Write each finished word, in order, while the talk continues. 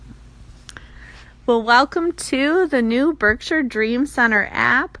Well, welcome to the new Berkshire Dream Center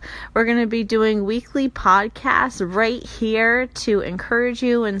app. We're going to be doing weekly podcasts right here to encourage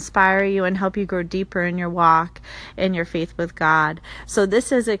you, inspire you, and help you grow deeper in your walk and your faith with God. So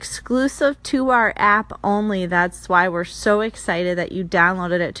this is exclusive to our app only. That's why we're so excited that you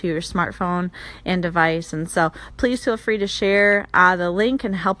downloaded it to your smartphone and device. And so please feel free to share the link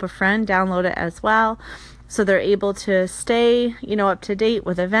and help a friend download it as well, so they're able to stay, up to date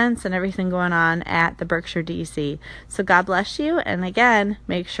with events and everything going on at the Berkshire DC. So God bless you. And again,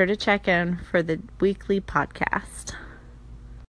 make sure to check in for the weekly podcast.